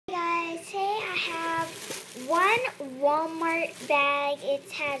have one Walmart bag. It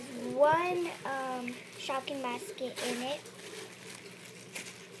has one Shopkins basket in it.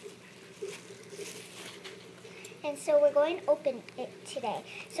 And so we're going to open it today.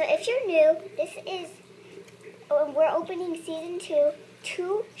 So if you're new, we're opening Season 2,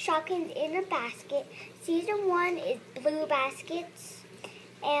 2 Shopkins in a basket. Season 1 is blue baskets.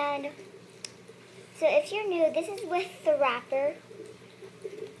 And so if you're new, this is with the wrapper.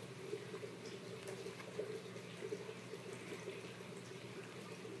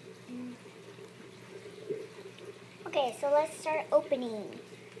 Okay, so let's start opening.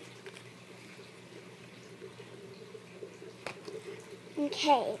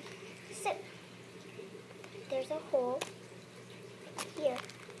 Okay, so there's a hole here.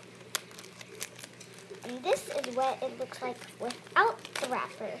 And this is what it looks like without the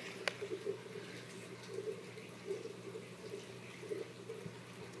wrapper.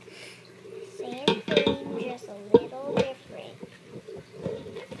 Same thing, just a little different.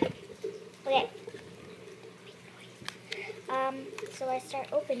 Okay. So let's start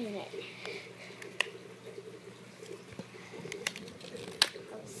opening it.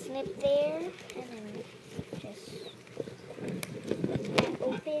 I'll snip there, and then just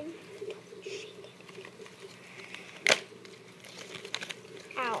open.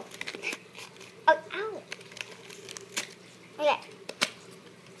 Ow. Oh, ow. Okay.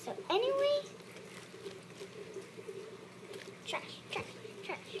 So anyway, trash.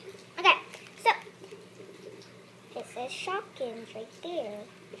 Okay, so it says Shopkins right there,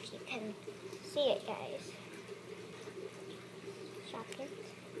 if you can see it, guys. Shopkins.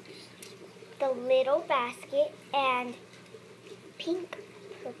 The little basket and pink,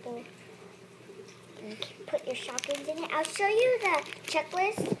 purple. You can put your Shopkins in it. I'll show you the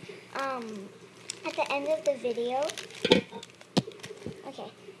checklist at the end of the video.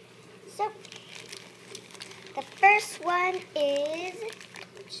 Okay, so the first one is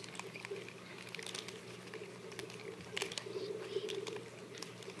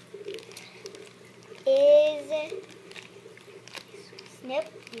snip,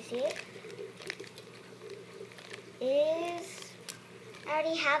 you see it? I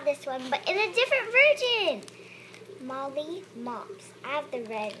already have this one, but in a different version. Molly Mops. I have the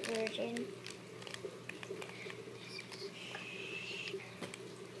red version.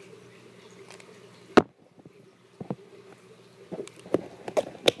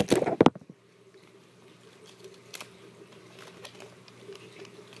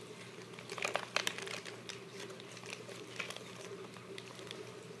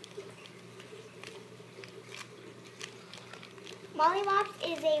 Molly Mops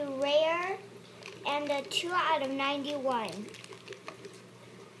is a rare and a 2 out of 91.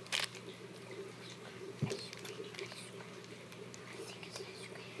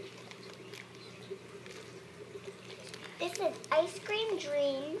 This is Ice Cream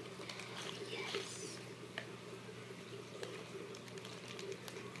Dream. Yes.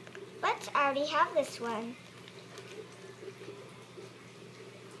 But I already have this one.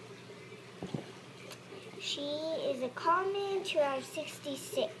 She is a common 2 out of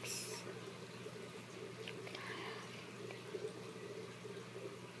 66.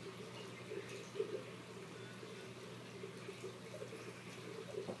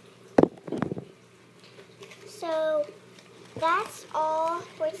 So that's all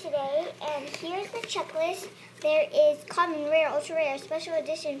for today. And here's the checklist. There is common, rare, ultra rare, special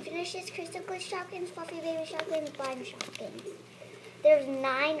edition, finishes, crystal glitch Shopkins, fluffy baby Shopkins, blind Shopkins. There's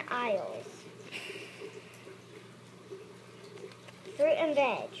 9 aisles. Fruit and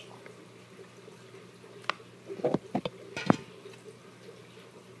veg.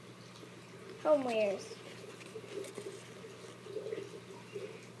 Homewares.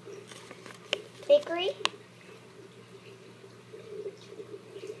 Bakery.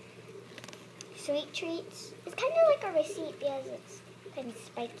 Sweet treats. It's kind of like a receipt because it's kind of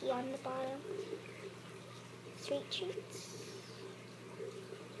spiky on the bottom. Sweet treats.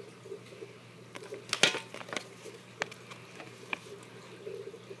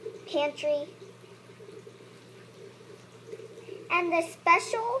 Pantry. And the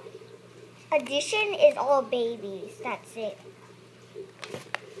special edition is all babies. That's it.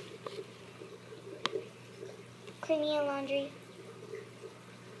 Cleaning and laundry.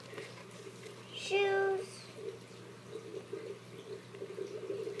 Shoes.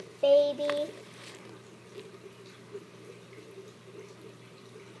 Baby.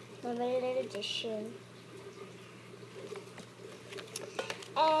 Limited edition.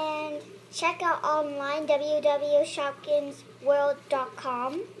 And check out online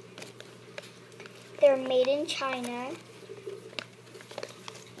www.shopkinsworld.com. They're made in China.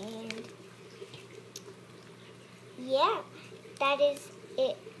 And that is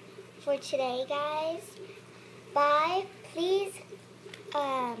it for today, guys. Bye. Please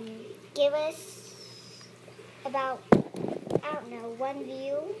give us about, I don't know, 1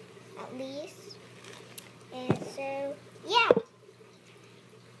 view at least. And so, yeah.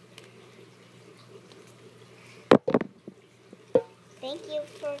 Thank you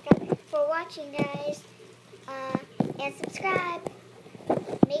for watching, guys. And subscribe.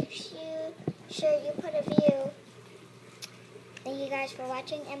 Make sure you put a view. Thank you guys for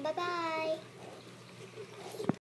watching, and bye-bye.